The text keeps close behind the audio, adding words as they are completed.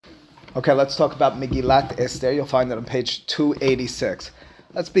Okay, let's talk about Megilat Esther. You'll find it on page 286.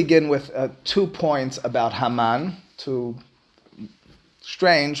 Let's begin with 2 points about Haman, two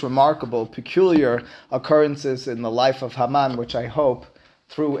strange, remarkable, peculiar occurrences in the life of Haman, which I hope,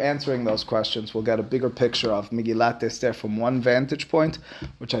 through answering those questions, we'll get a bigger picture of Megilat Esther from one vantage point,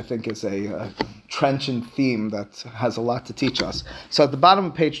 which I think is a trenchant theme that has a lot to teach us. So at the bottom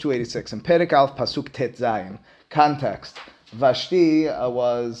of page 286, in Perek Aleph Pasuk Tet Zayin, context, Vashti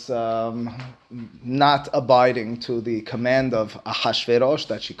was not abiding to the command of Ahashverosh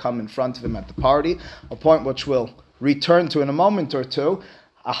that she come in front of him at the party, a point which we'll return to in a moment or two.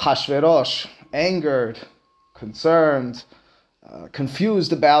 Ahashverosh, angered, concerned,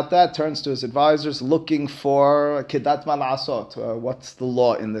 confused about that, turns to his advisors looking for Kedat Malasot. What's the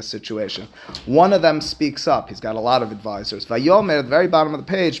law in this situation? One of them speaks up. He's got a lot of advisors. Vayomer, at the very bottom of the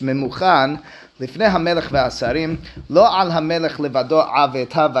page, Memuchan, לפני המלך והשרים, לא על המלך לבדו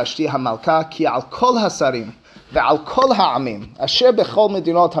עבדה ושתי המלכה, כי על כל השרים ועל כל העמים, אשר בכל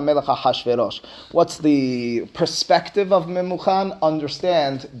מדינות המלך אחשוורוש. What's the perspective of Memuchan?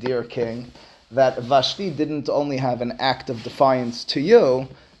 Understand, dear king, that Vashti didn't only have an act of defiance to you,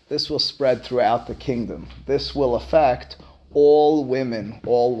 this will spread throughout the kingdom. This will affect all women,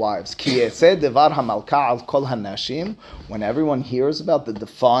 all wives. When everyone hears about the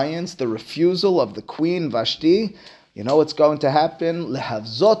defiance, the refusal of the queen Vashti, you know what's going to happen?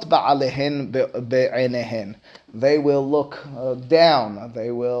 They will look down.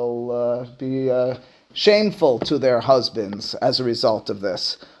 They will be shameful to their husbands as a result of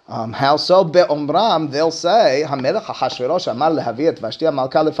this. How so? Be'omram, they'll say, HaMelech Ahashverosh amar lehavi et Vashti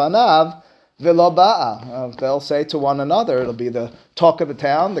HaMalka lefanav v'lo ba'a. They'll say to one another, it'll be the talk of the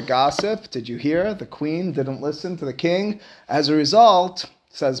town, the gossip. Did you hear? The queen didn't listen to the king. As a result,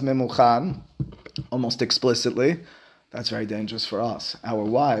 says Memuchan, almost explicitly, that's very dangerous for us. Our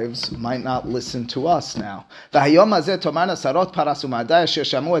wives might not listen to us now. This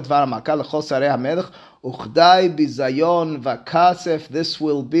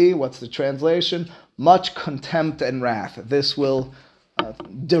will be, what's the translation? Much contempt and wrath. This will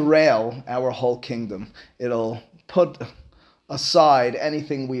derail our whole kingdom. It'll put aside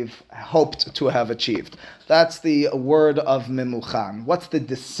anything we've hoped to have achieved. That's the word of Memuchan. What's the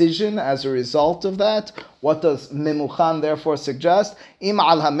decision as a result of that? What does Memuchan therefore suggest? Im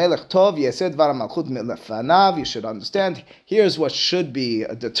al hamelech tov yesed var malchut milefanav. You should understand, here's what should be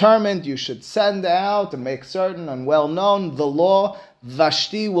determined. You should send out and make certain and well known the law.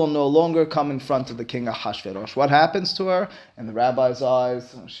 Vashti will no longer come in front of the king Ahashverosh. What happens to her? In the rabbi's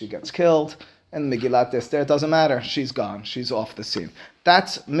eyes, she gets killed. And Megilat Esther, it doesn't matter. She's gone. She's off the scene.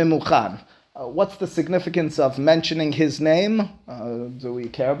 That's Memuchan. What's the significance of mentioning his name? Do we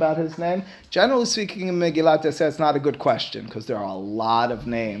care about his name? Generally speaking, in Megilat Esther, it's not a good question because there are a lot of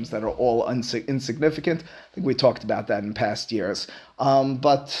names that are all insignificant. I think we talked about that in past years.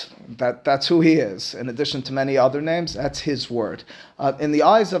 But that's who he is. In addition to many other names, that's his word. In the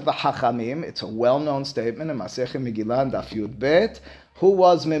eyes of the Hachamim, it's a well-known statement in Masechet Megillah, Daf Yud Bet. Who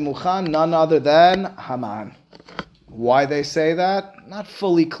was Memuchan? None other than Haman. Why they say that? Not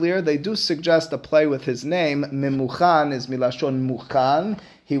fully clear. They do suggest a play with his name. Memuchan is milashon muchan.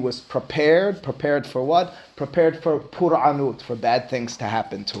 He was prepared. Prepared for what? Prepared for pur'anut, for bad things to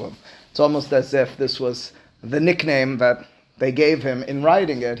happen to him. It's almost as if this was the nickname that they gave him in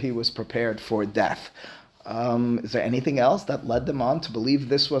writing it. He was prepared for death. Is there anything else that led them on to believe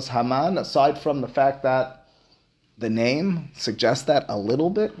this was Haman, aside from the fact that the name suggests that a little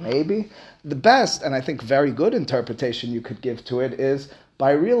bit, maybe? The best, and I think very good interpretation you could give to it is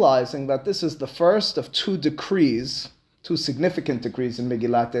by realizing that this is the first of two decrees, two significant decrees in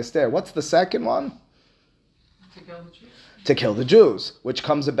Megilat Esther. What's the second one? To kill the Jews. To kill the Jews, which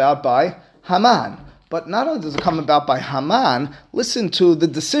comes about by Haman. But not only does it come about by Haman, listen to the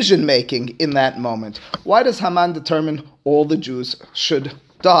decision-making in that moment. Why does Haman determine all the Jews should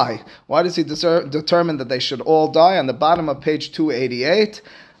die? Why does he determine that they should all die? On the bottom of page 288,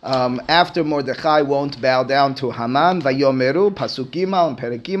 after Mordechai won't bow down to Haman, Vayomeru, Pasuk Gimal, and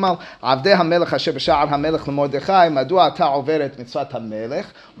Perek Gimal, Avdei HaMelech Asher B'Sha'ar HaMelech LeMordechai, Madua Ata Over Et Mitzvat HaMelech.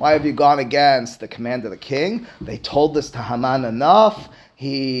 Why have you gone against the command of the king? They told this to Haman enough.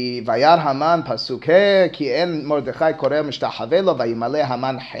 Vayar Haman Pasuk He, Ki En Mordechai Koreh Mishtachave Lo, Vayimale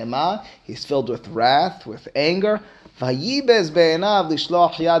Haman Hema. He's filled with wrath, with anger.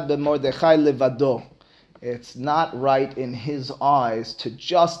 It's not right in his eyes to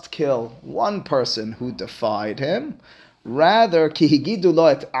just kill one person who defied him. Rather, he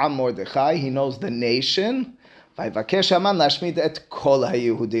knows the nation. What's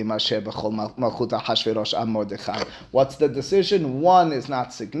the decision? One is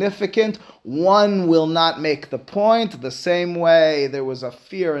not significant. One will not make the point. The same way there was a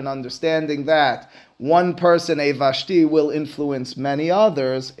fear in understanding that one person, a Vashti, will influence many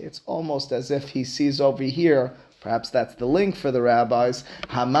others. It's almost as if he sees over here, perhaps that's the link for the rabbis,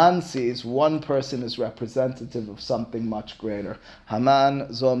 Haman sees one person is representative of something much greater.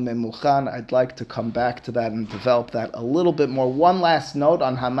 Haman zo memuchan. I'd like to come back to that and develop that a little bit more. One last note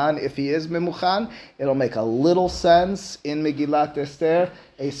on Haman, if he is memuchan, it'll make a little sense in Megilat Esther,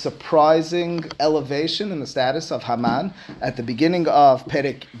 a surprising elevation in the status of Haman. At the beginning of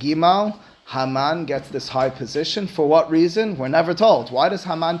Perek Gimal, Haman gets this high position. For what reason? We're never told. Why does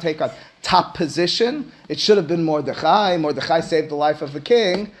Haman take a top position? It should have been Mordechai. Mordechai saved the life of the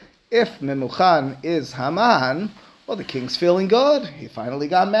king. If Memuchan is Haman, well, the king's feeling good. He finally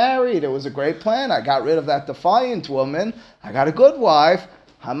got married. It was a great plan. I got rid of that defiant woman. I got a good wife.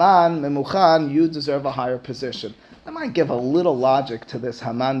 Haman, Memuchan, you deserve a higher position. I might give a little logic to this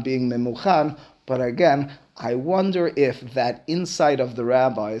Haman being Memuchan, but again, I wonder if that insight of the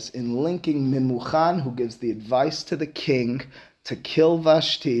rabbis in linking Memuchan, who gives the advice to the king to kill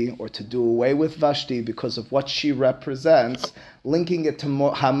Vashti or to do away with Vashti because of what she represents, linking it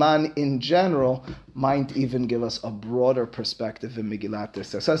to Haman in general might even give us a broader perspective in Megilat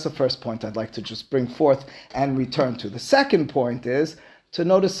Esther. So that's the first point I'd like to just bring forth and return to. The second point is to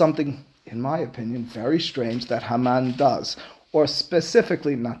notice something, in my opinion, very strange that Haman does. Or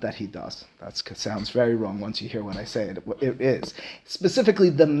specifically, not that he does. That sounds very wrong once you hear what I say. It is. Specifically,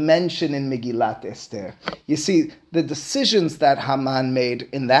 the mention in Megilat Esther. You see, the decisions that Haman made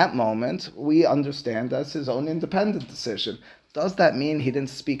in that moment, we understand as his own independent decision. Does that mean he didn't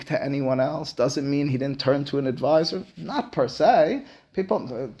speak to anyone else? Does it mean he didn't turn to an advisor? Not per se.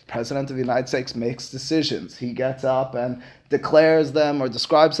 The President of the United States makes decisions. He gets up and declares them or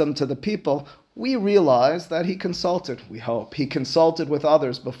describes them to the people. We realize that he consulted, we hope. He consulted with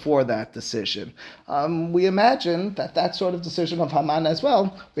others before that decision. We imagine that sort of decision of Haman as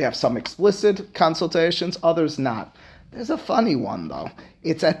well. We have some explicit consultations, others not. There's a funny one, though.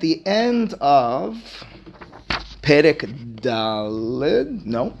 It's at the end of Perek Daled.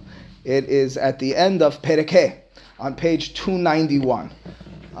 No, it is at the end of Perek He, on page 291.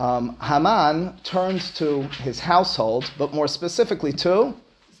 Haman turns to his household, but more specifically to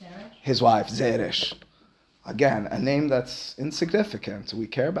his wife, Zeresh. Again, a name that's insignificant. We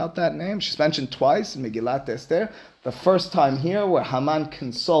care about that name. She's mentioned twice in Megilat Esther. The first time here where Haman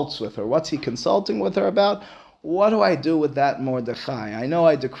consults with her. What's he consulting with her about? What do I do with that Mordechai? I know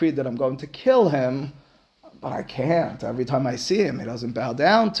I decreed that I'm going to kill him, but I can't. Every time I see him, he doesn't bow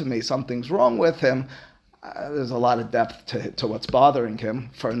down to me. Something's wrong with him. There's a lot of depth to what's bothering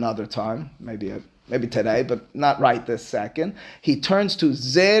him for another time. Maybe today, but not right this second. He turns to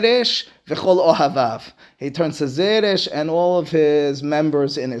Zeresh v'chol ohavav. He turns to Zeresh and all of his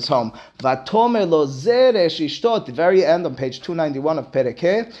members in his home. Vatomer lo Zeresh ishto, at the very end on page 291 of Perek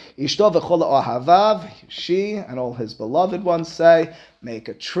He, ishto v'chol ohavav, she and all his beloved ones say, make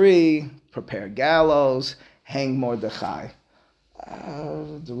a tree, prepare gallows, hang Mordechai.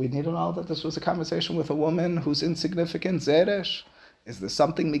 Do we need to know that this was a conversation with a woman who's insignificant, Zeresh? Is there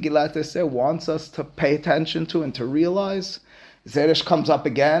something Megilat Esther wants us to pay attention to and to realize? Zeresh comes up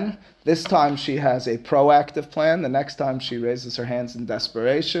again. This time she has a proactive plan. The next time she raises her hands in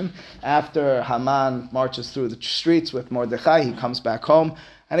desperation. After Haman marches through the streets with Mordechai, he comes back home.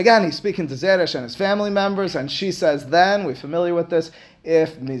 And again, he's speaking to Zeresh and his family members, and she says then, we're familiar with this,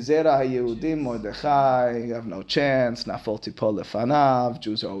 if Mizera HaYehudim Mordechai, you have no chance, Nafol Tipol Lefanav,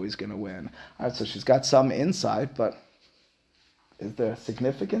 Jews are always going to win. All right, so she's got some insight, but is there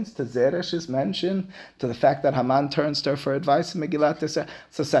significance to Zeresh's mention, to the fact that Haman turns to her for advice in Megilat Esther?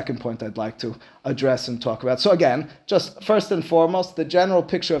 It's the second point I'd like to address and talk about. So again, just first and foremost, the general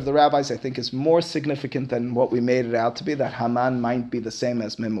picture of the rabbis, I think, is more significant than what we made it out to be, that Haman might be the same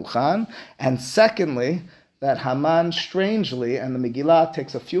as Memuchan. And secondly, that Haman, strangely, and the Megillah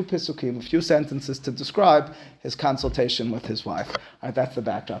takes a few pisukim, a few sentences to describe his consultation with his wife. All right, that's the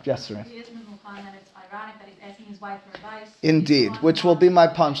backdrop. Yes, sir. He is Memuchan, and it's ironic that he's asking his wife for advice. Indeed, which will be my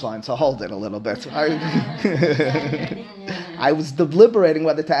punchline, so hold it a little bit. I was deliberating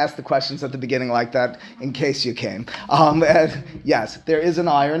whether to ask the questions at the beginning like that in case you came. Yes, there is an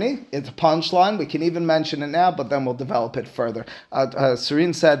irony. It's a punchline. We can even mention it now, but then we'll develop it further.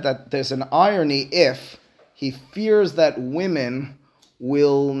 Serene said that there's an irony if he fears that women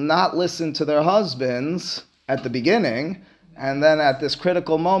will not listen to their husbands at the beginning, and then at this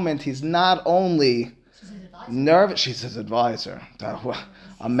critical moment, he's not only nervous, she's his advisor.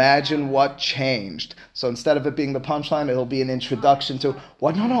 Imagine what changed. So instead of it being the punchline, it'll be an introduction to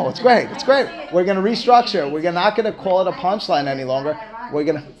what? No, it's great. We're going to restructure. We're not going to call it a punchline any longer. We're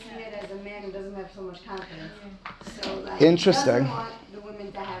going to. See it as a man who doesn't have so much confidence. So like, Interesting. He doesn't want the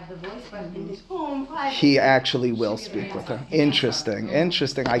women to have the voice, but in his home, He actually will speak with her. Interesting.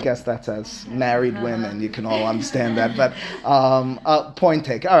 I guess that's as married women. You can all understand that. But point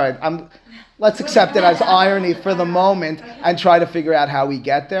taken. All right. Let's accept it as irony for the moment and try to figure out how we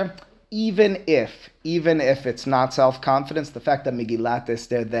get there. Even if it's not self-confidence, the fact that Megilat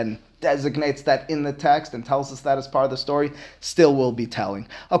Esther then designates that in the text and tells us that as part of the story still will be telling.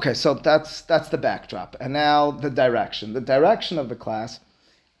 Okay, so that's the backdrop. And now the direction. The direction of the class,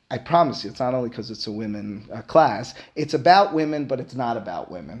 I promise you, it's not only because it's a women class, it's about women, but it's not about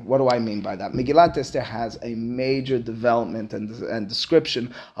women. What do I mean by that? Megilat Esther has a major development and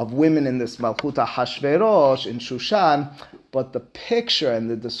description of women in this Malchut Hashverosh in Shushan, but the picture and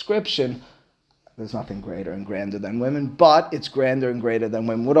the description, there's nothing greater and grander than women, but it's grander and greater than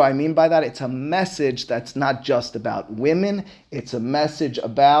women. What do I mean by that? It's a message that's not just about women. It's a message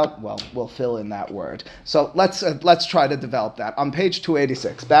about, well, we'll fill in that word. So let's try to develop that. On page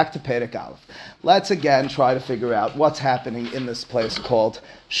 286, back to Perek Aleph. Let's again try to figure out what's happening in this place called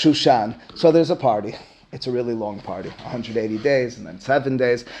Shushan. So there's a party. It's a really long party, 180 days and then 7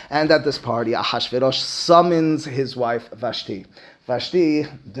 days. And at this party, Ahashverosh summons his wife Vashti. Vashti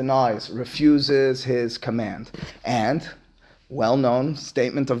denies, refuses his command. And, well-known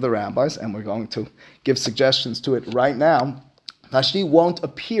statement of the rabbis, and we're going to give suggestions to it right now, Vashti won't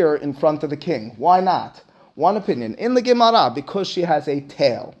appear in front of the king. Why not? One opinion. In the Gemara, because she has a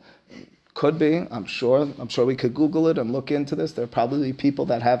tail. Could be, I'm sure we could Google it and look into this. There are probably people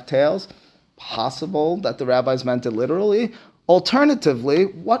that have tails. Possible that the rabbis meant it literally. Alternatively,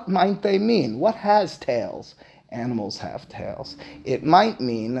 what might they mean? What has tails? Animals have tails. It might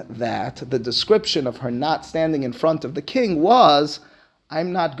mean that the description of her not standing in front of the king was,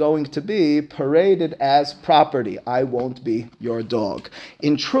 I'm not going to be paraded as property. I won't be your dog.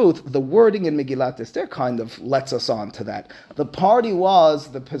 In truth, the wording in Megilat Esther kind of lets us on to that. The party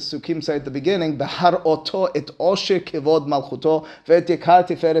was, the Pesukim say at the beginning, Behar oto et osher kivod malchuto ve'et yekar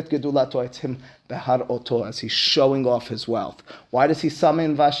tiferet gedulato. It's him, Behar oto, as he's showing off his wealth. Why does he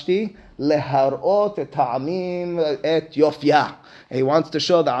summon Vashti? Leharot et ha'amim et yofya. He wants to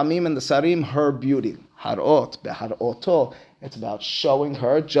show the amim and the sarim her beauty. Harot, Behar oto. It's about showing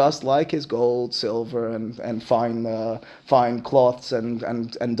her just like his gold, silver, and fine cloths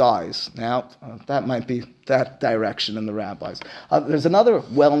and dyes. Now, that might be that direction in the rabbis. There's another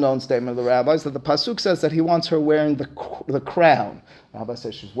well-known statement of the rabbis that the pasuk says that he wants her wearing the crown. The rabbi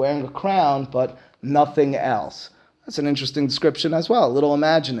says she's wearing a crown, but nothing else. That's an interesting description as well, a little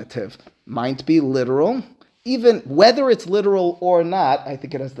imaginative. Might be literal. Even whether it's literal or not, I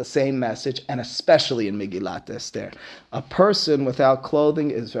think it has the same message, and especially in Megilat Esther. A person without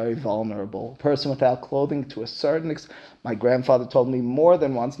clothing is very vulnerable. A person without clothing, to a certain extent, my grandfather told me more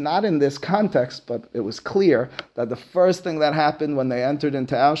than once, not in this context, but it was clear that the first thing that happened when they entered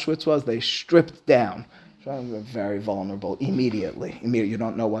into Auschwitz was they stripped down. They're very vulnerable immediately. You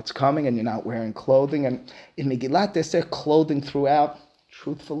don't know what's coming, and you're not wearing clothing. And in Megilat Esther, clothing throughout,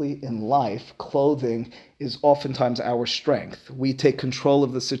 truthfully, in life, clothing is oftentimes our strength. We take control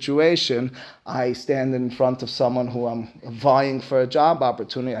of the situation. I stand in front of someone who I'm vying for a job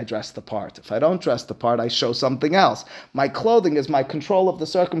opportunity, I dress the part. If I don't dress the part, I show something else. My clothing is my control of the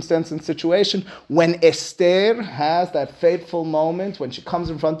circumstance and situation. When Esther has that fateful moment, when she comes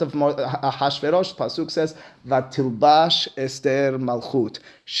in front of Ahashverosh, Pasuk says, Vatilbash Esther Malchut.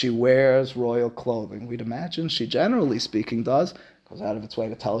 She wears royal clothing. We'd imagine she, generally speaking, does. Goes out of its way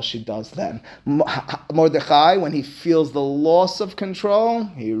to tell us she does then. Mordechai, when he feels the loss of control,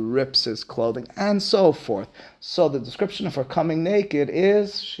 he rips his clothing, and so forth. So the description of her coming naked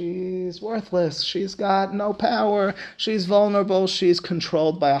is she's worthless, she's got no power, she's vulnerable, she's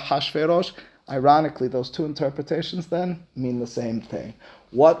controlled by a Ahashverosh. Ironically, those two interpretations then mean the same thing.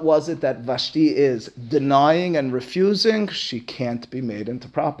 What was it that Vashti is denying and refusing? She can't be made into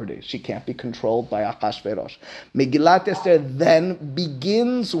property. She can't be controlled by Ahashverosh. Megilat Esther then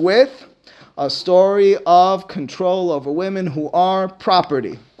begins with a story of control over women who are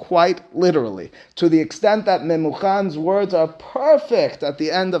property, quite literally. To the extent that Memuchan's words are perfect at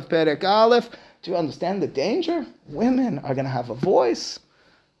the end of Perek Aleph. Do you understand the danger? Women are going to have a voice.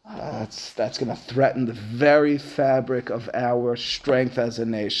 That's going to threaten the very fabric of our strength as a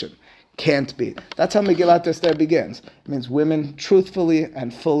nation. Can't be. That's how Megilat Esther begins. It means women truthfully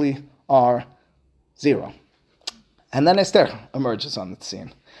and fully are zero. And then Esther emerges on the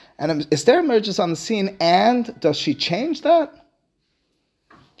scene. And Esther emerges on the scene, and does she change that?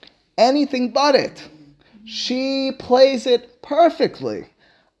 anything but it. She plays it perfectly.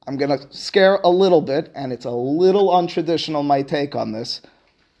 I'm going to scare a little bit, and it's a little untraditional, my take on this,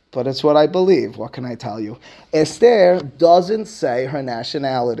 but it's what I believe. What can I tell you? Esther doesn't say her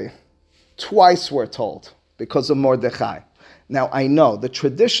nationality. Twice we're told, because of Mordechai. Now, I know the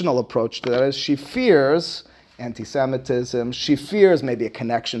traditional approach to that is she fears anti-Semitism. She fears maybe a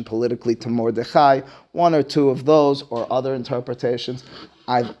connection politically to Mordechai, one or two of those, or other interpretations.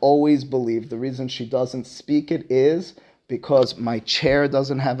 I've always believed the reason she doesn't speak it is because my chair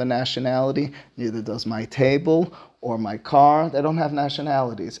doesn't have a nationality, neither does my table or my car. They don't have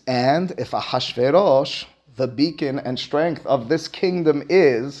nationalities. And if Ahashverosh, the beacon and strength of this kingdom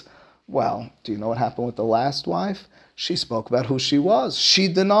is, well, do you know what happened with the last wife? She spoke about who she was. She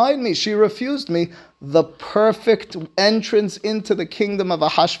denied me. She refused me. The perfect entrance into the kingdom of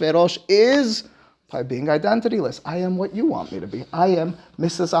Ahashverosh is by being identityless. I am what you want me to be. I am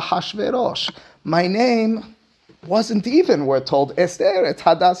Mrs. Ahashverosh. My name wasn't even, we're told, Esther, it's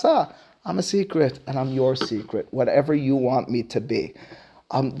Hadassah. I'm a secret, and I'm your secret, whatever you want me to be.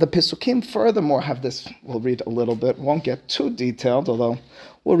 The Pesukim furthermore have this, we'll read a little bit, won't get too detailed, although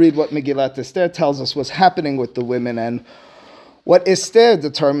we'll read what Megilat Esther tells us was happening with the women and what Esther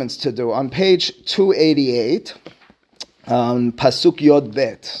determines to do. On page 288, Pasuk Yod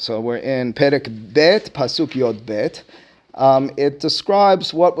Bet, so we're in Perek Bet, Pasuk Yod Bet, it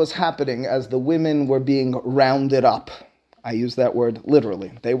describes what was happening as the women were being rounded up. I use that word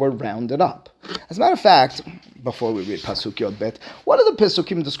literally. They were rounded up. As a matter of fact, before we read Pasuk Yod Bet, what do the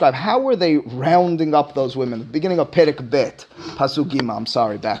Pesukim describe? How were they rounding up those women? The beginning of Perek Bet, Pasuk Gimel. I'm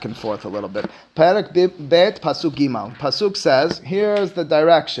sorry, back and forth a little bit. Perek Bet, Pasuk Gimel. Pasuk says, here's the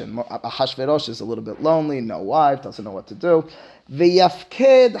direction. Ahashverosh is a little bit lonely, no wife, doesn't know what to do.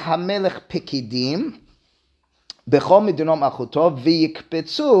 V'yafked hamelech pikidim, בכל מדינות מלכותו,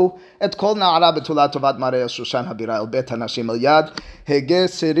 ויקפצו את כל נערה בתולה טובת מראה שושן הבירה אל בית הנשים אל יד, הגה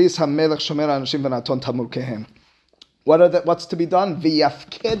סיריס המלך שומר האנשים ונתון תמרוקיהם. What's to be done?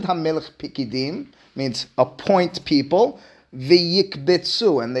 ויפקד המלך פקידים, means appoint people,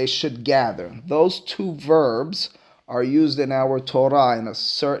 ויקבצו, and they should gather. Those two verbs are used in our Torah in a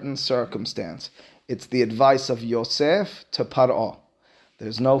certain circumstance. It's the advice of Yosef to Paro.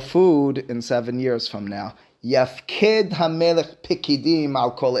 There's no food in 7 years from now. Yafked hamelech pikidim al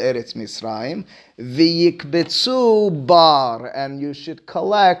kol eretz Misraim, v'yikbetzu bar, and you should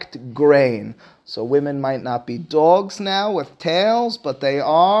collect grain. So women might not be dogs now with tails, but they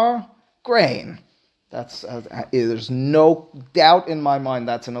are grain. That's there's no doubt in my mind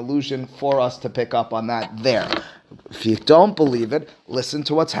that's an allusion for us to pick up on that there. If you don't believe it, listen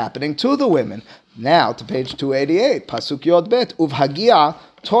to what's happening to the women. Now to page 288, Pasuk Yod Bet, Uvhagia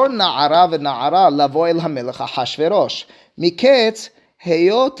tor na'ara v'na'ara lavo el hamelech Ahashverosh, miketz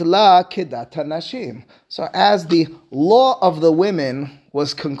heyot la kedat hanashim. So as the law of the women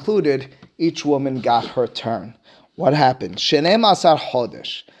was concluded, each woman got her turn. What happened? Shenem asar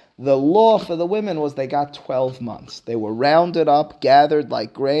chodesh. The law for the women was they got 12 months. They were rounded up, gathered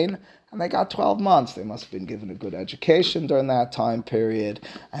like grain, and they got 12 months. They must have been given a good education during that time period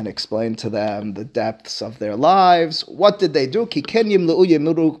and explained to them the depths of their lives. What did they do? Ki ken yimlu'u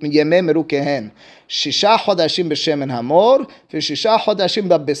yemei merukehen. Shisha chodashim b'shemen hamor, v'shisha chodashim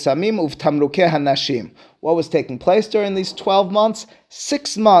b'besamim uv'tamrukeh hanashim. What was taking place during these 12 months?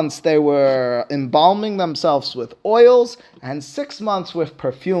 6 months they were embalming themselves with oils, and 6 months with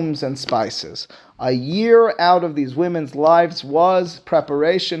perfumes and spices. A year out of these women's lives was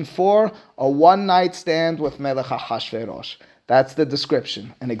preparation for a one-night stand with Melech Ahashverosh. That's the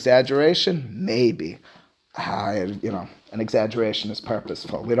description. An exaggeration? Maybe. An exaggeration is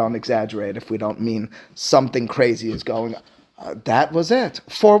purposeful. We don't exaggerate if we don't mean something crazy is going on. That was it.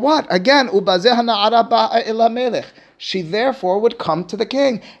 For what? Again, she therefore would come to the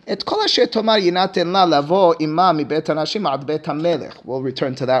king. We'll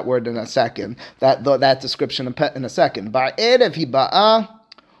return to that word in a second. That description in a second.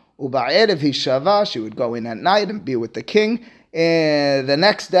 She would go in at night and be with the king. The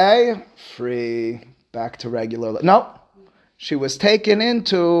next day, free, back to regular. No, she was taken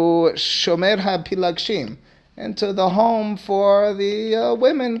into Shomer HaPilagshim, into the home for the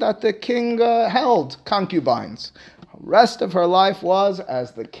women that the king held, concubines. The rest of her life was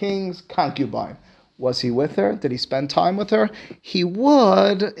as the king's concubine. Was he with her? Did he spend time with her? He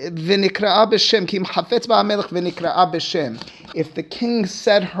would. If the king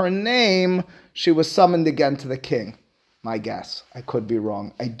said her name, she was summoned again to the king. My guess. I could be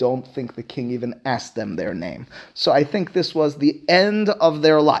wrong. I don't think the king even asked them their name. So I think this was the end of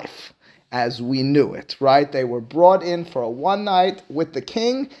their life. as we knew it, right? They were brought in for a one night with the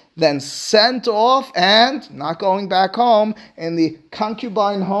king, then sent off and not going back home in the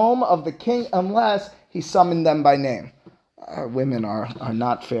concubine home of the king unless he summoned them by name. Women are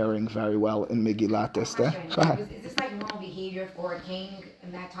not faring very well in Megilat Esther. Go ahead. Is this like normal behavior for a king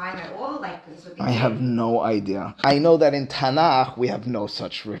in that time at all? Like, is this what they I did? have no idea. I know that in Tanakh we have no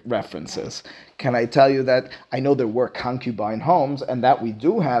such references. Can I tell you that I know there were concubine homes, and that we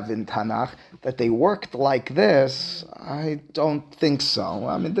do have in Tanakh, that they worked like this? I don't think so.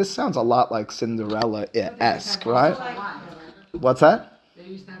 I mean, this sounds a lot like Cinderella-esque, right? What's that? They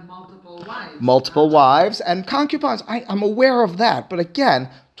used to have multiple wives. Multiple wives and concubines. I'm aware of that. But again,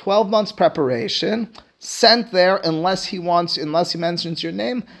 12 months preparation, sent there unless he mentions your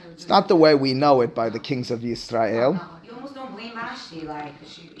name. It's not the way we know it by the kings of Israel. You almost don't blame Vashti, like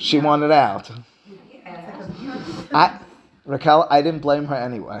She wanted out. Yeah. Raquel, I didn't blame her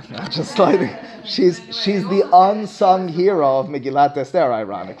anyway. Just like she's the unsung hero of Megilat Esther,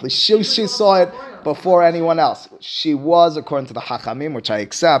 ironically. She saw it before anyone else. She was, according to the Hachamim, which I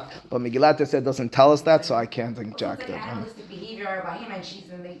accept, but Megilat Esther doesn't tell us that, so I can't inject it. Animalistic behavior by him, and she's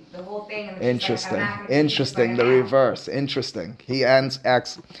in the whole thing. And Interesting. The reverse. Interesting. He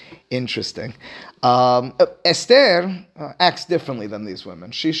acts interesting. Esther acts differently than these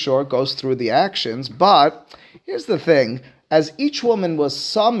women. She sure goes through the actions, but here's the thing. As each woman was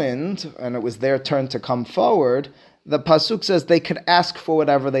summoned, and it was their turn to come forward, the Pasuk says they could ask for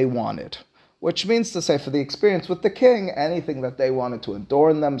whatever they wanted. Which means to say, for the experience with the king, anything that they wanted to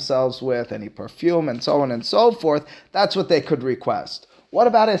adorn themselves with, any perfume, and so on and so forth, that's what they could request. What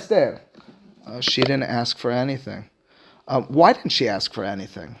about Esther? She didn't ask for anything. Why didn't she ask for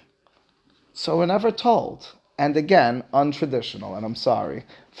anything? So we're never told. And again, untraditional, and I'm sorry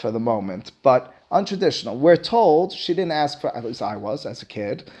for the moment, but untraditional. We're told she didn't ask for, at least I was as a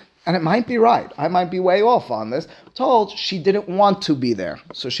kid, and it might be right. I might be way off on this. Told she didn't want to be there.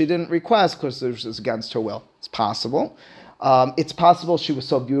 So she didn't request because it was against her will. It's possible. It's possible she was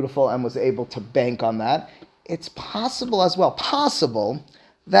so beautiful and was able to bank on that. It's possible as well. Possible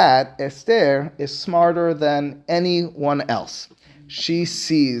that Esther is smarter than anyone else. She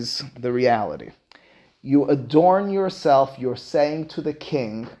sees the reality. You adorn yourself, you're saying to the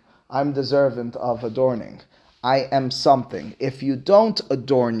king, I'm deserving of adorning. I am something. If you don't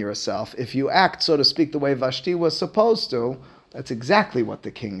adorn yourself, if you act, so to speak, the way Vashti was supposed to, that's exactly what the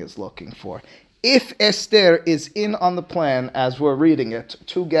king is looking for. If Esther is in on the plan, as we're reading it,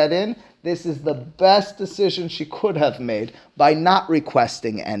 to get in, this is the best decision she could have made by not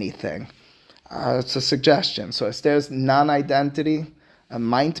requesting anything. It's a suggestion. So Esther's non-identity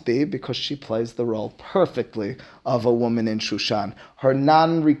might be because she plays the role perfectly of a woman in Shushan. Her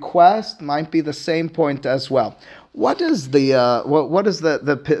non-request might be the same point as well. What does the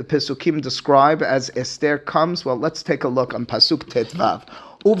Pesukim describe as Esther comes? Well, let's take a look on Pasuk Tetvav.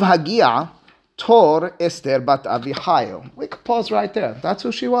 Uvhagia Tor Esther bat Avihail. We could pause right there. That's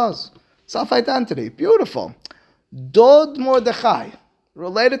who she was. Self-identity. Beautiful. Dod Mordechai.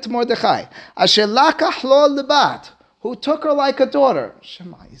 Related to Mordechai. Asher lakach lo lebat. Who took her like a daughter.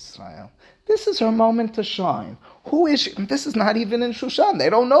 Shema Israel. This is her moment to shine. Who is she? This is not even in Shushan. They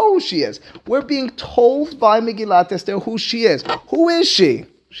don't know who she is. We're being told by Megilat Esther who she is. Who is she?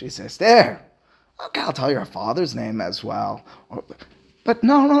 She says, there. Okay, I'll tell you her father's name as well. But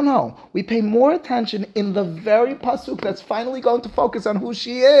no. We pay more attention in the very pasuk that's finally going to focus on who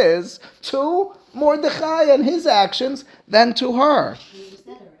she is to Mordechai and his actions than to her.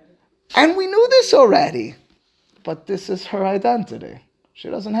 And we knew this already. But this is her identity. She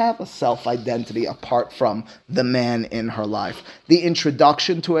doesn't have a self-identity apart from the man in her life. The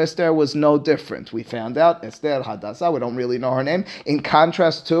introduction to Esther was no different. We found out Esther Hadassah, we don't really know her name, in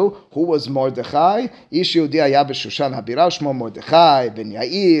contrast to who was Mordechai. Ish Yehudi haya b'Shushan habira shmo Mordechai, ben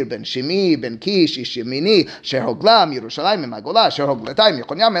Yair, ben Shimi, ben Kish, ish Yemini, sher hoglam, Yerushalayim, Magola, sher hogletayim,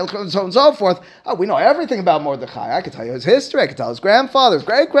 Yechoniah, Melech, and so on and so forth. We know everything about Mordechai. I can tell you his history, I can tell his grandfather, his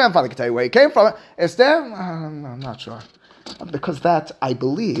great-grandfather, I can tell you where he came from. Esther, I'm not sure. Because that's, I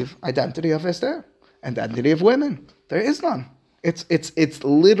believe, identity of Esther, identity of women. There is none. It's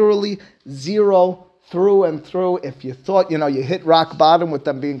literally zero through and through. If you thought, you hit rock bottom with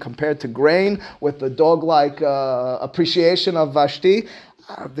them being compared to grain, with the dog-like appreciation of Vashti,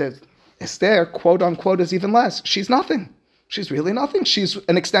 Esther, quote unquote, is even less. She's nothing. She's really nothing. She's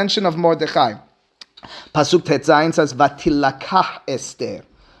an extension of Mordechai. Pasuk Tetzayin says, Vatilakach Esther.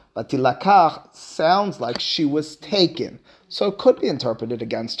 Vatilakach sounds like she was taken. So it could be interpreted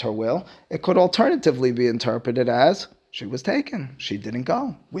against her will. It could alternatively be interpreted as she was taken. She didn't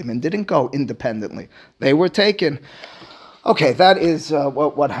go. Women didn't go independently. They were taken. Okay, that is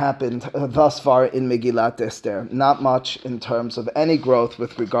what happened thus far in Megilat Esther. Not much in terms of any growth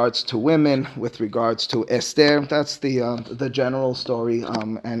with regards to women, with regards to Esther. That's the general story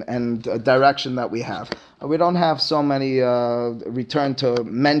and direction that we have. We don't have so many return to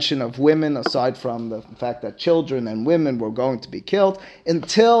mention of women, aside from the fact that children and women were going to be killed,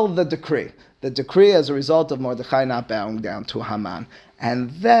 until the decree. The decree as a result of Mordechai not bowing down to Haman.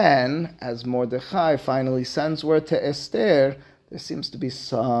 And then, as Mordechai finally sends word to Esther, there seems to be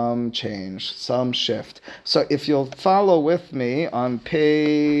some change, some shift. So if you'll follow with me on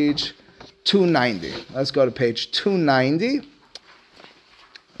page 290. Let's go to page 290.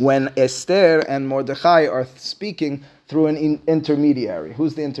 When Esther and Mordechai are speaking through an intermediary.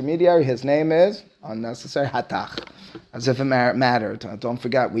 Who's the intermediary? His name is, unnecessary, Hatach. As if it mattered. Don't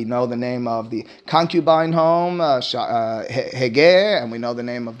forget, we know the name of the concubine home, Hege, and we know the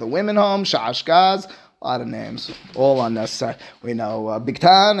name of the women home, Sha'ashgaz. A lot of names, all unnecessary. We know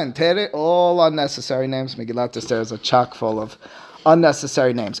Bigtan and Tere, all unnecessary names. Megilat Esther is a chock full of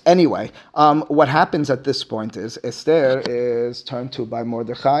unnecessary names. Anyway, what happens at this point is Esther is turned to by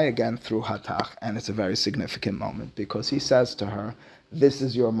Mordechai again through Hatach, and it's a very significant moment because he says to her, this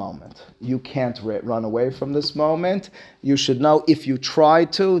is your moment. You can't run away from this moment. You should know if you try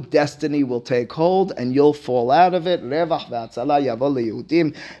to, destiny will take hold and you'll fall out of it. Revach ve'atzala yavo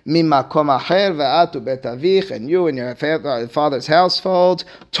leYehudim mimakom acher ve'atu bet avich, and you and your father's household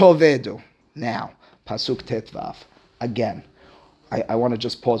tovedu. Now, pasuk tetvav. Again, I want to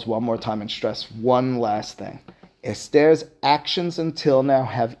just pause one more time and stress one last thing. Esther's actions until now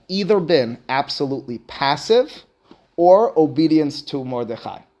have either been absolutely passive or obedience to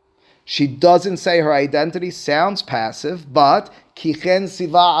Mordechai. She doesn't say her identity, sounds passive, but kichen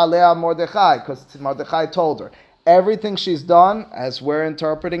siva alea Mordechai, because Mordechai told her. Everything she's done, as we're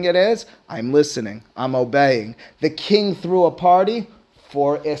interpreting it, is, I'm listening, I'm obeying. The king threw a party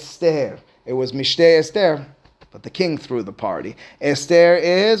for Esther. It was Mishteh Esther, but the king threw the party. Esther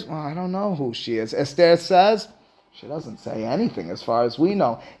is, well, I don't know who she is. Esther says, she doesn't say anything as far as we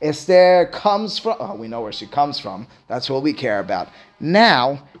know. Esther comes from, we know where she comes from. That's what we care about.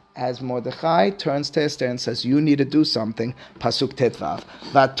 Now, as Mordechai turns to Esther and says, you need to do something, Pasuk Tetvav.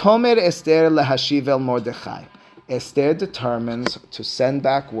 Vatomer Esther lehashiv el Mordechai. Esther determines to send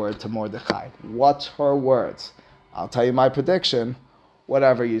back word to Mordechai. What's her words? I'll tell you my prediction.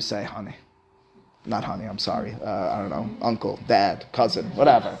 Whatever you say, honey. Not honey, I'm sorry. I don't know. Uncle, dad, cousin,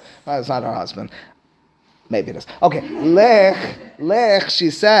 whatever. It's not her husband. Maybe it is. Okay. Lech, she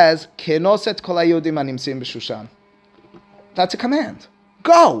says, Kenoset kol hayudim animsim b'Shushan. That's a command.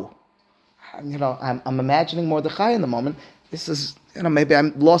 Go. I'm imagining Mordechai in the moment. This is, maybe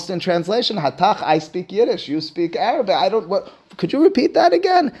I'm lost in translation. Hatach, I speak Yiddish, you speak Arabic. Could you repeat that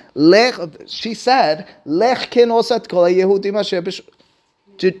again? Lech, she said, Lech kenoset kol hayudim asher b'Shushan.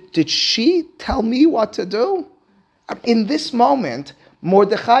 Did she tell me what to do? In this moment,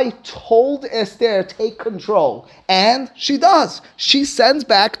 Mordechai told Esther, take control. And she does. She sends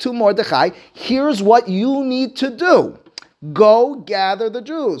back to Mordechai, here's what you need to do. Go gather the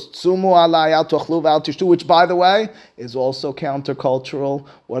Jews. Tzumu alai al tochlu v'al tishtu, which, by the way, is also countercultural.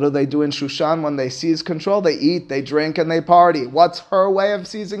 What do they do in Shushan when they seize control? They eat, they drink, and they party. What's her way of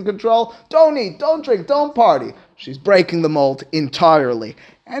seizing control? Don't eat, don't drink, don't party. She's breaking the mold entirely.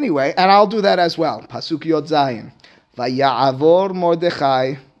 Anyway, and I'll do that as well. Pasuk Yod Zayin. Vaya'avor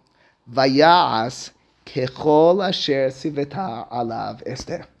Mordechai vaya'as kechol asher siveta alav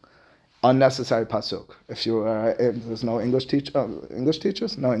Esther. Unnecessary pasuk. If there's no English teachers?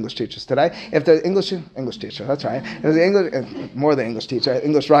 No English teachers today. If the English teacher, that's right. If the English, more than English teacher,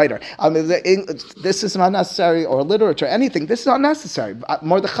 English writer. This is unnecessary, or literature, anything. This is unnecessary.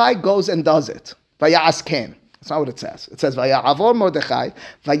 Mordechai goes and does it. Vaya'as came. That's not what it says. It says Vaya'avor Mordechai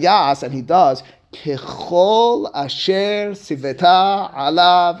vaya'as, and he does kechol asher siveta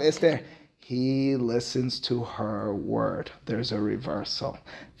alav Esther. He listens to her word. There's a reversal.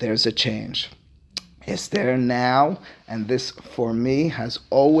 There's a change. Esther now, and this for me has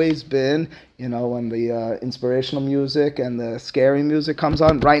always been, when the inspirational music and the scary music comes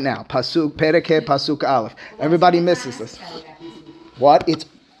on, right now. Pasuk, Pereke, Pasuk Aleph. Everybody misses this. What? It's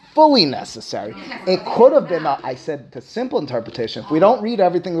fully necessary. It could have been, I said, the simple interpretation. If we don't read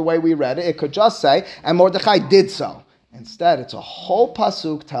everything the way we read it, it could just say, and Mordechai did so. Instead, it's a whole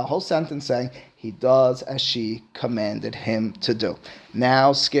pasuk, a whole sentence saying, he does as she commanded him to do.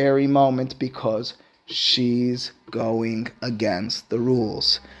 Now, scary moment because she's going against the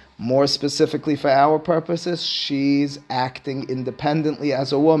rules. More specifically for our purposes, she's acting independently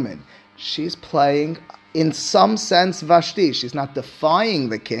as a woman. She's playing, in some sense, Vashti. She's not defying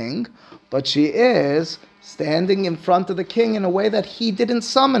the king, but she is standing in front of the king in a way that he didn't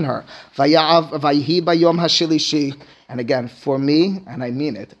summon her. Vayihi bayom hashilishi. And again, for me, and I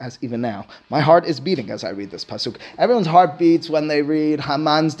mean it, as even now, my heart is beating as I read this pasuk. Everyone's heart beats when they read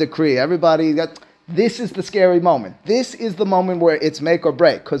Haman's decree. This is the scary moment. This is the moment where it's make or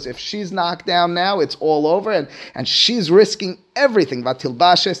break. Because if she's knocked down now, it's all over, and she's risking everything.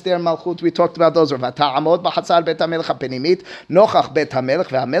 Vatilbash Esther Malchut, we talked about those. Vata'amod b'chatzar bet hamelech hapinimit, nochach bet hamelech,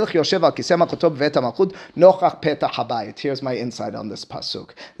 ve'hamelech yoshev al kiseh malchuto b'vet hamalchut, nochach petach habayit. Here's my insight on this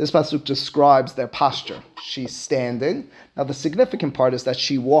pasuk. This pasuk describes their posture. She's standing. Now the significant part is that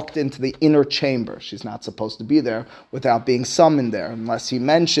she walked into the inner chamber. She's not supposed to be there without being summoned there, unless he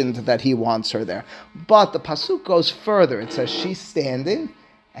mentioned that he wants her there. But the pasuk goes further. It says she's standing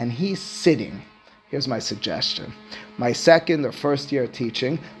and he's sitting. Here's my suggestion. My second or first year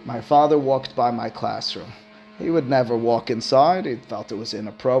teaching, my father walked by my classroom. He would never walk inside. He felt it was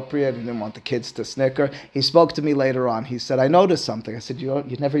inappropriate. He didn't want the kids to snicker. He spoke to me later on. He said, I noticed something. I said, you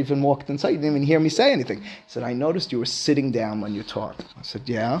never even walked inside. You didn't even hear me say anything. He said, I noticed you were sitting down when you taught. I said,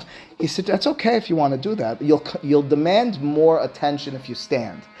 yeah. He said, that's okay if you want to do that. You'll demand more attention if you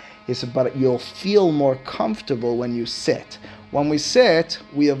stand. He said, but you'll feel more comfortable when you sit. When we sit,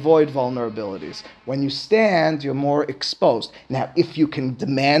 we avoid vulnerabilities. When you stand, you're more exposed. Now, if you can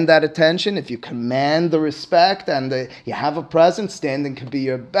demand that attention, if you command the respect, and you have a presence, standing can be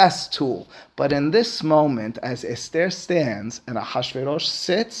your best tool. But in this moment, as Esther stands and Ahasuerus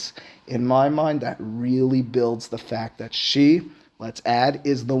sits, in my mind, that really builds the fact that she, let's add,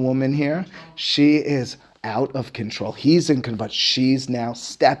 is the woman here. She is out of control. He's in control, but she's now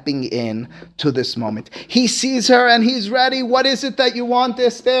stepping in to this moment. He sees her and he's ready. What is it that you want,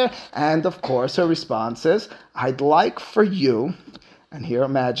 Esther? And of course, her response is, I'd like for you, and here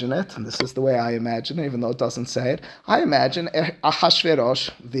imagine it, and this is the way I imagine it, even though it doesn't say it, I imagine Ahasuerus,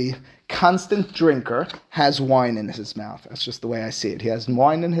 the constant drinker, has wine in his mouth. That's just the way I see it. He has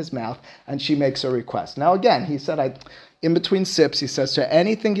wine in his mouth, and she makes a request. Now again, he said, in between sips, he says to her,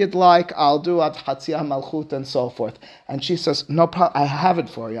 anything you'd like, I'll do at Hatzia Malchut and so forth. And she says, no problem, I have it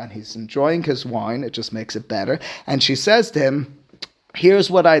for you. And he's enjoying his wine. It just makes it better. And she says to him,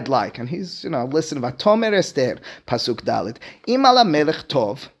 here's what I'd like. And he's, listen, Vatomer Esther, Pasuk Dalit. Im ala melech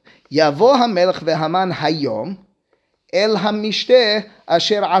tov, yavo ha-melech ve'haman hayom, el ha-mishteh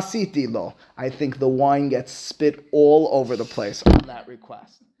asher asiti lo. I think the wine gets spit all over the place on that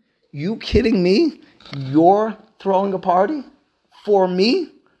request. You kidding me? You're throwing a party for me?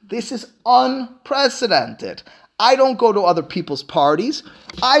 This is unprecedented. I don't go to other people's parties.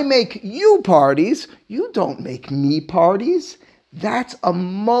 I make you parties. You don't make me parties. That's a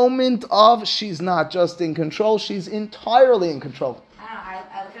moment of she's not just in control, she's entirely in control.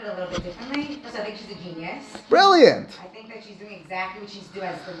 I look at it a little bit differently because I think she's a genius. Brilliant. I think that she's doing exactly what she's doing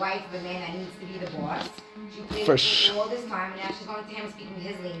as the wife of a man that needs to be the boss. She played all this time, and now she's going to him speaking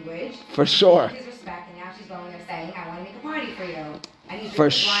his language. For sure. His respect, and now she's going there saying, I want to make a party for you. And he's For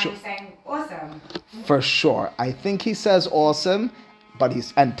just sure. saying, awesome. For sure. I think he says awesome, but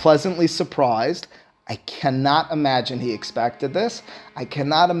he's pleasantly surprised. I cannot imagine he expected this. I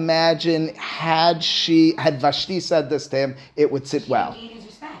cannot imagine had Vashti said this to him, it would sit well. His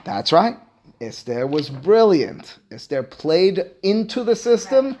respect. That's right. Esther was brilliant. Esther played into the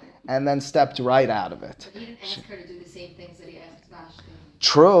system and then stepped right out of it. But he didn't ask her to do the same things that he asked Vashti.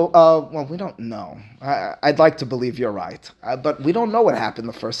 True. Well, we don't know. I'd like to believe you're right. But we don't know what happened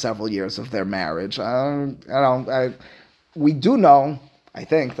the first several years of their marriage. We do know, I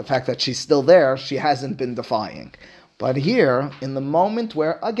think, the fact that she's still there, she hasn't been defying. But here, in the moment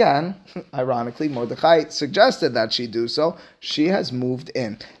where, again, ironically, Mordechai suggested that she do so, she has moved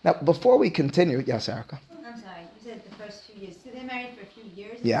in. Now, before we continue, yes, Erica? I'm sorry, you said the first 2 years. So they're married for a few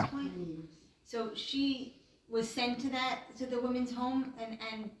years at Yeah. this point? So she was sent to the women's home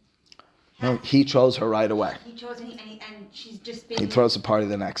and No, he chose her right away. he chose and she's just been... He throws a party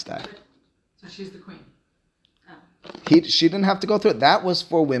the next day. So she's the queen. She didn't have to go through it. That was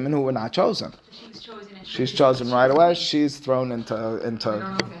for women who were not chosen. So she was chosen. And She's chosen right away. She's thrown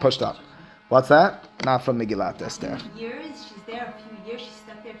into pushed up. What's that? Not from Megilat Esther. Years? She's there a few years? She's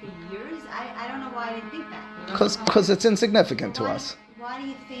stuck there for years? I don't know why I didn't think that. Because it's insignificant to us. Why do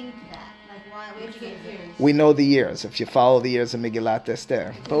you think that? Like, why? Where'd you get years? We know the years if you follow the years of Megilat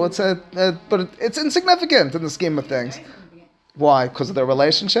Esther. But it's insignificant in the scheme of things. Why? Because of their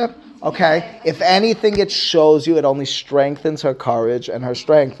relationship? Okay. If anything, it shows you, it only strengthens her courage and her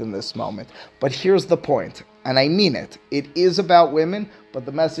strength in this moment. But here's the point, and I mean it. It is about women, but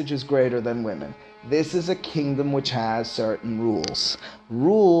the message is greater than women. This is a kingdom which has certain rules.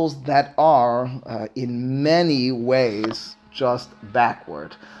 Rules that are, in many ways, just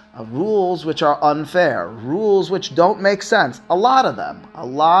backward. rules which are unfair, rules which don't make sense. A lot of them. A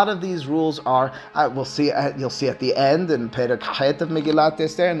lot of these rules are, you'll see at the end in Perek Het of Megilat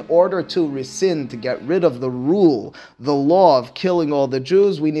Esther, in order to rescind, to get rid of the rule, the law of killing all the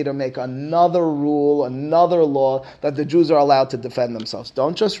Jews, we need to make another rule, another law that the Jews are allowed to defend themselves.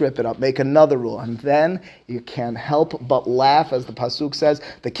 Don't just rip it up, make another rule. And then you can't help but laugh, as the Pasuk says.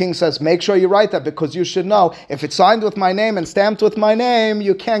 The king says, make sure you write that because you should know, if it's signed with my name and stamped with my name,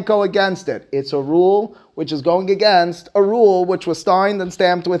 you can't go against it. It's a rule which is going against a rule which was signed and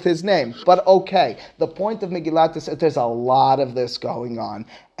stamped with his name. But okay, the point of Megilat is that there's a lot of this going on.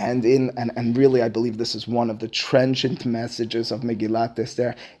 And really I believe this is one of the trenchant messages of Megilat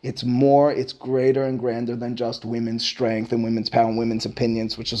Esther. It's greater and grander than just women's strength and women's power and women's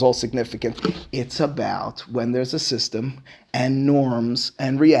opinions, which is all significant. It's about when there's a system and norms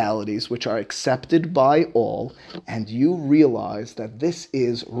and realities which are accepted by all, and you realize that this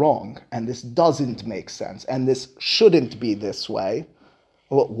is wrong and this doesn't make sense and this shouldn't be this way.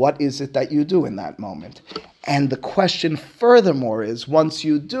 Well, what is it that you do in that moment? And the question furthermore is, once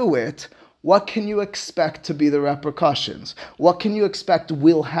you do it, what can you expect to be the repercussions? What can you expect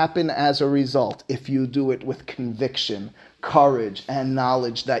will happen as a result if you do it with conviction, courage, and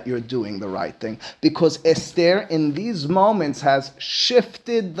knowledge that you're doing the right thing? Because Esther in these moments has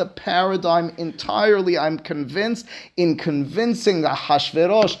shifted the paradigm entirely. I'm convinced, in convincing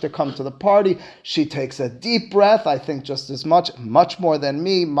Ahasuerus to come to the party, she takes a deep breath, I think just as much more than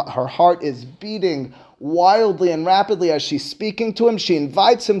me. Her heart is beating wildly and rapidly as she's speaking to him. She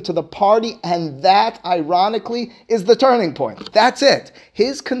invites him to the party, and that, ironically, is the turning point. That's it.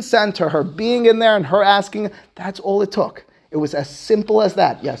 His consent to her being in there and her asking, that's all it took. It was as simple as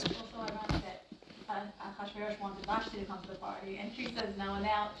that. Yes? Also ironic that Ahasuerus wanted Vashti to come to the party, and she says now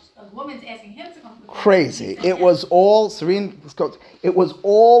a woman's asking him to come to the party. Crazy. It was all, Serene, it was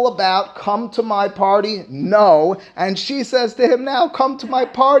all about come to my party, no. And she says to him now, come to my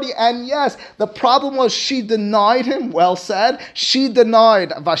party. And yes, the problem was she denied him, well said. She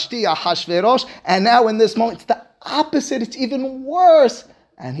denied Vashti Ahasuerus. And now in this moment, it's the opposite. It's even worse.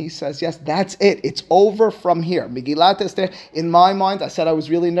 And he says, yes, that's it. It's over from here. Megilat Esther, in my mind, I said I was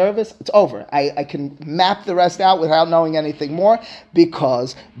really nervous. It's over. I can map the rest out without knowing anything more,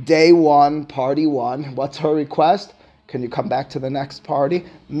 because day one, party one, what's her request? Can you come back to the next party?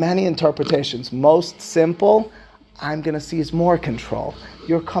 Many interpretations. Most simple, I'm going to seize more control.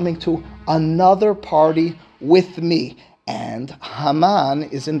 You're coming to another party with me. And Haman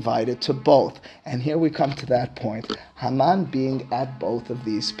is invited to both. And here we come to that point. Haman, being at both of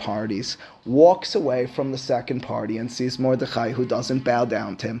these parties, walks away from the second party and sees Mordechai, who doesn't bow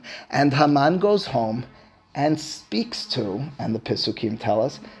down to him. And Haman goes home and speaks to, and the Pesukim tell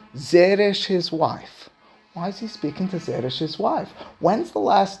us, Zeresh, his wife. Why is he speaking to Zeresh, his wife? When's the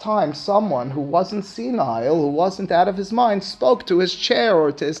last time someone who wasn't senile, who wasn't out of his mind, spoke to his chair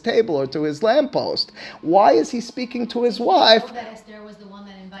or to his table or to his lamppost? Why is he speaking to his wife? That Esther was the one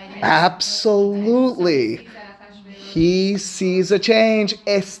that invited him. Absolutely. He sees a change.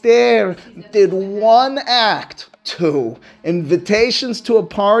 Esther did one act, 2 invitations to a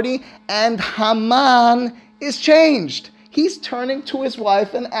party, and Haman is changed. He's turning to his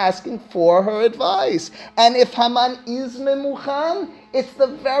wife and asking for her advice. And if Haman is memuchan, it's the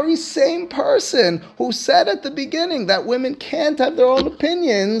very same person who said at the beginning that women can't have their own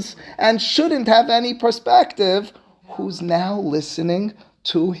opinions and shouldn't have any perspective, who's now listening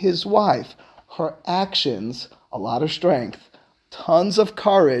to his wife. Her actions, a lot of strength, tons of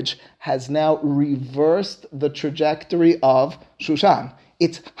courage, has now reversed the trajectory of Shushan.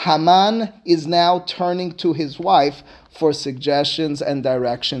 It's Haman is now turning to his wife for suggestions and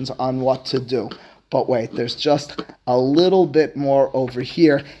directions on what to do. But wait, there's just a little bit more over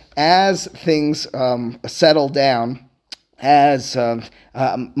here. As things settle down, as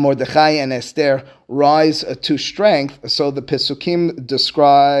Mordechai and Esther rise to strength, so the Pesukim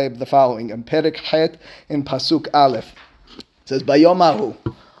describe the following. In Perek Het, in Pasuk Aleph, it says, Bayomahu,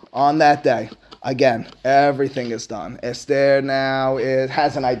 on that day. Again, everything is done. Esther now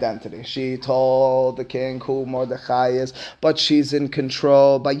has an identity. She told the king who Mordechai is, but she's in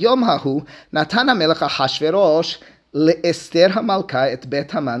control. Bayom hahu, Natan HaMelech Ahasuerus leEsther HaMalka et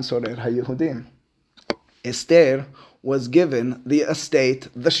Bet Haman Sorer HaYehudim. Esther was given the estate,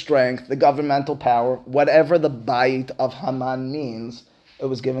 the strength, the governmental power, whatever the bait of Haman means, it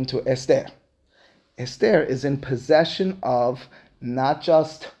was given to Esther. Esther is in possession of not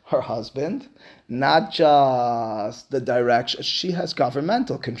just her husband, not just the direction. She has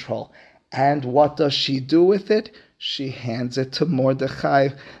governmental control. And what does she do with it? She hands it to Mordechai.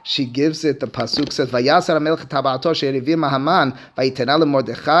 She gives it. The pasuk says, "Vayasar HaMelech tabato she'erivim Haman, vayitena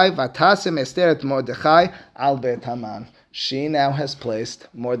leMordechai, vatasem Esther et Mordechai al bet Haman." She now has placed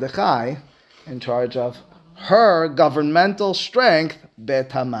Mordechai in charge of her governmental strength,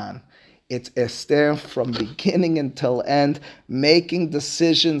 bet Haman. It's Esther from beginning until end, making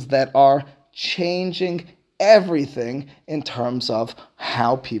decisions that are changing everything in terms of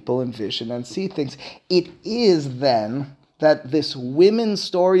how people envision and see things. It is then that this women's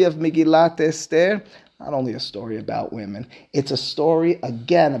story of Megilat Esther, not only a story about women, it's a story,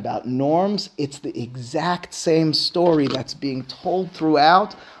 again, about norms. It's the exact same story that's being told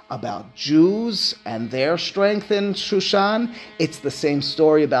throughout about Jews and their strength in Shushan. It's the same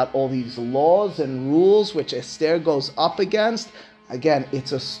story about all these laws and rules which Esther goes up against. Again,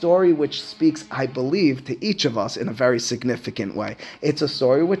 it's a story which speaks, I believe, to each of us in a very significant way. It's a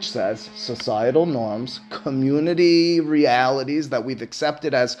story which says societal norms, community realities that we've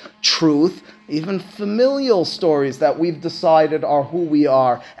accepted as truth, even familial stories that we've decided are who we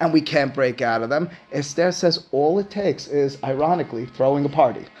are and we can't break out of them. Esther says all it takes is, ironically, throwing a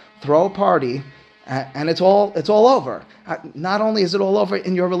party. Throw a party and it's all over. Not only is it all over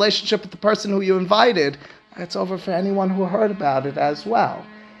in your relationship with the person who you invited, it's over for anyone who heard about it as well.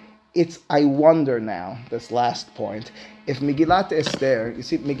 I wonder now, this last point, if Megilat Esther, you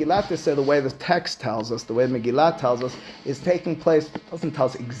see, Megilat Esther, the way the text tells us, the way Megillat tells us, is taking place, doesn't tell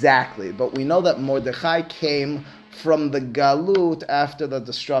us exactly, but we know that Mordechai came from the Galut after the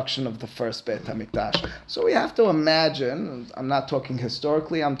destruction of the first Beit HaMikdash. So we have to imagine, I'm not talking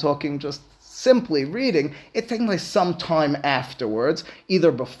historically, I'm talking just simply reading, it's taking place some time afterwards,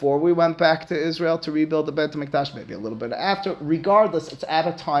 either before we went back to Israel to rebuild the Beit HaMikdash, maybe a little bit after. Regardless, it's at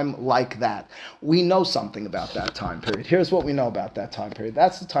a time like that. We know something about that time period. Here's what we know about that time period.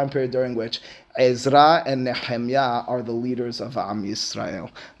 That's the time period during which Ezra and Nehemiah are the leaders of Am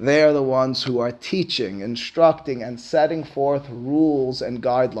Yisrael. They are the ones who are teaching, instructing, and setting forth rules and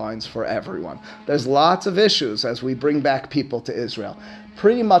guidelines for everyone. There's lots of issues as we bring back people to Israel.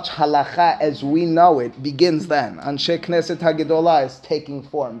 Pretty much halacha as we know it begins then. Anshe Knesset HaGedolah is taking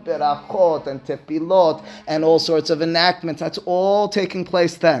form. Berachot and tefilot and all sorts of enactments. That's all taking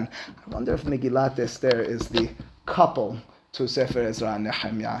place then. I wonder if Megilat Esther is the couple to Sefer Ezra and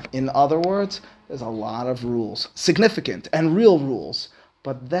Nehemiah. In other words, there's a lot of rules, significant and real rules.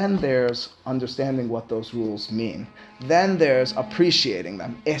 But then there's understanding what those rules mean. Then there's appreciating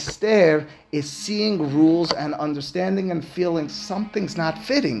them. Esther is seeing rules and understanding and feeling something's not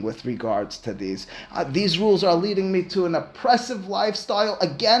fitting with regards to these. These rules are leading me to an oppressive lifestyle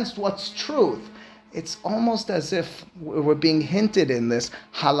against what's truth. It's almost as if we're being hinted in this,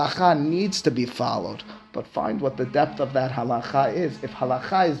 halakha needs to be followed. But find what the depth of that halakha is. If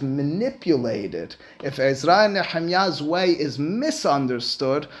halakha is manipulated, if Ezra and Nehemiah's way is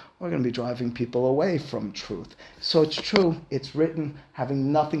misunderstood, we're going to be driving people away from truth. So it's true, it's written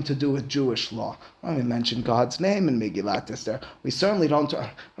having nothing to do with Jewish law. When we mention God's name in Megilat Esther, we certainly don't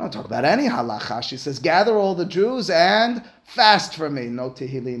talk about any halakha. She says, gather all the Jews and fast for me. No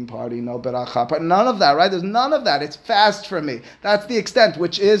Tehillim party, no Beracha party, none of that, right? There's none of that. It's fast for me. That's the extent,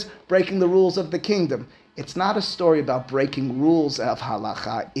 which is breaking the rules of the kingdom. It's not a story about breaking rules of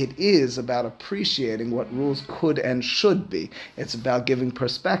halacha. It is about appreciating what rules could and should be. It's about giving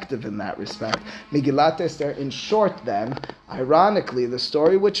perspective in that respect. Megilat Esther, in short then, ironically, the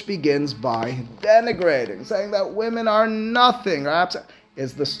story which begins by denigrating, saying that women are nothing,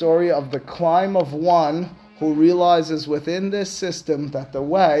 is the story of the climb of one who realizes within this system that the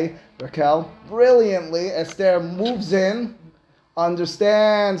way, Raquel, brilliantly, Esther moves in,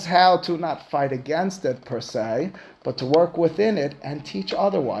 understands how to not fight against it per se, but to work within it and teach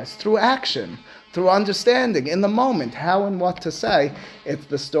otherwise through action, through understanding in the moment how and what to say. It's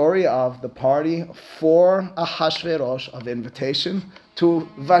the story of the party for Ahashverosh, of invitation to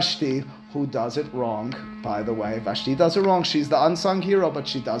Vashti, who does it wrong, by the way. Vashti does it wrong. She's the unsung hero, but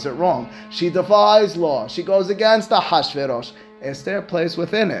she does it wrong. She defies law. She goes against Ahashverosh. Esther plays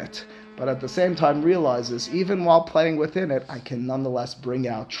within it, but at the same time realizes, even while playing within it, I can nonetheless bring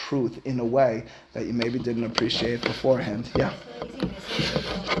out truth in a way that you maybe didn't appreciate beforehand. Yeah? So is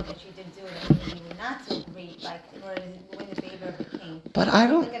it that she didn't do it and maybe not to read, like, in order to win the favor of the king? But I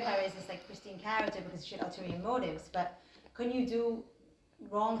don't... Look at her as this, like, pristine character because she had ulterior motives, but couldn't you do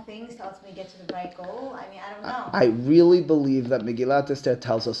wrong things to ultimately get to the right goal? I mean, I don't know. I really believe that Megilat Esther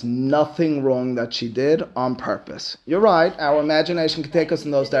tells us nothing wrong that she did on purpose. You're right, our imagination can take us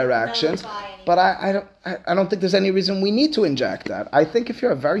in those directions, but I don't think there's any reason we need to inject that. I think if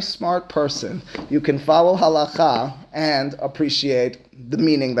you're a very smart person, you can follow halakha and appreciate the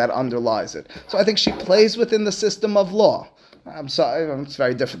meaning that underlies it. So I think she plays within the system of law. I'm sorry, it's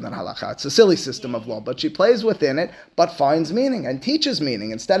very different than halakha. It's a silly system of law, but she plays within it, but finds meaning and teaches meaning.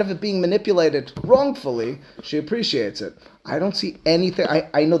 Instead of it being manipulated wrongfully, she appreciates it. I don't see anything.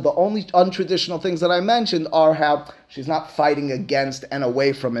 I know the only untraditional things that I mentioned are how she's not fighting against and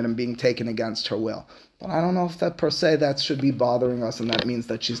away from it and being taken against her will. But I don't know if that per se that should be bothering us, and that means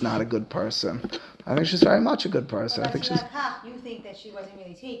that she's not a good person. I think she's very much a good person. You think that she wasn't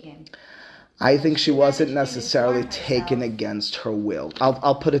really taken. I think she wasn't necessarily taken against her will.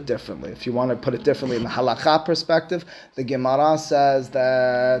 I'll put it differently. If you want to put it differently in the halakha perspective, the Gemara says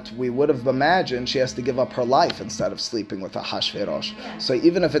that we would have imagined she has to give up her life instead of sleeping with a Hashverosh. Yeah. So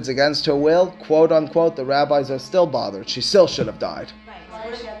even if it's against her will, quote unquote, the rabbis are still bothered. She still should have died. Right.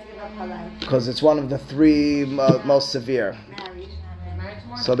 Why does she have to give up her life? Because it's one of the three most severe. Married.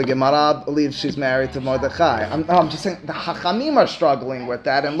 So the Gemara believes she's married to Mordechai. I'm just saying the Hachamim are struggling with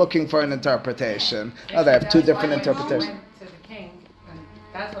that and looking for an interpretation. Oh, they have two different interpretations. She went to the king, and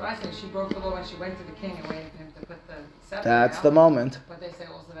that's what I said. She broke the law when she went to the king and waited for him to put the scepter That's out. the moment. But they say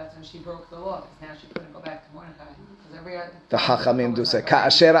also that's when she broke the law, because now she couldn't go back to Mordecai. Because every other... The Hachamim do say,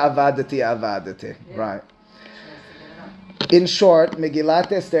 Ka'asher avadati avadati. Right. She has to give it up. In short,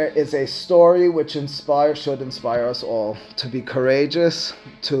 Megilat Esther is a story which should inspire us all to be courageous,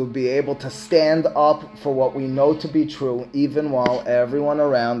 to be able to stand up for what we know to be true, even while everyone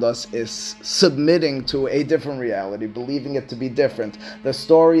around us is submitting to a different reality, believing it to be different. The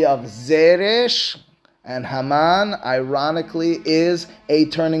story of Zeresh and Haman, ironically, is a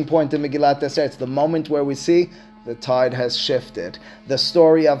turning point in Megilat Esther. It's the moment where we see the tide has shifted. The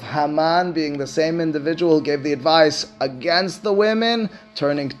story of Haman being the same individual who gave the advice against the women,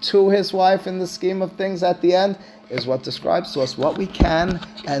 turning to his wife in the scheme of things at the end, is what describes to us what we can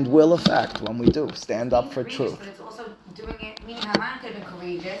and will affect when we do stand up for truth. But it's also doing it, meaning Haman could have been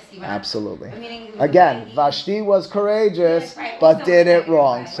courageous. Absolutely. Meaning Again, Vashti was courageous, but did it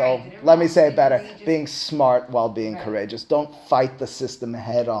wrong. So let me say it better. Being smart while being courageous. Don't fight the system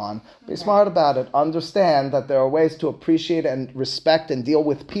head on. Be smart about it. Understand that there are ways to appreciate and respect and deal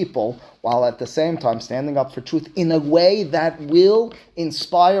with people while at the same time standing up for truth in a way that will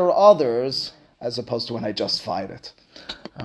inspire others, as opposed to when I just fight it.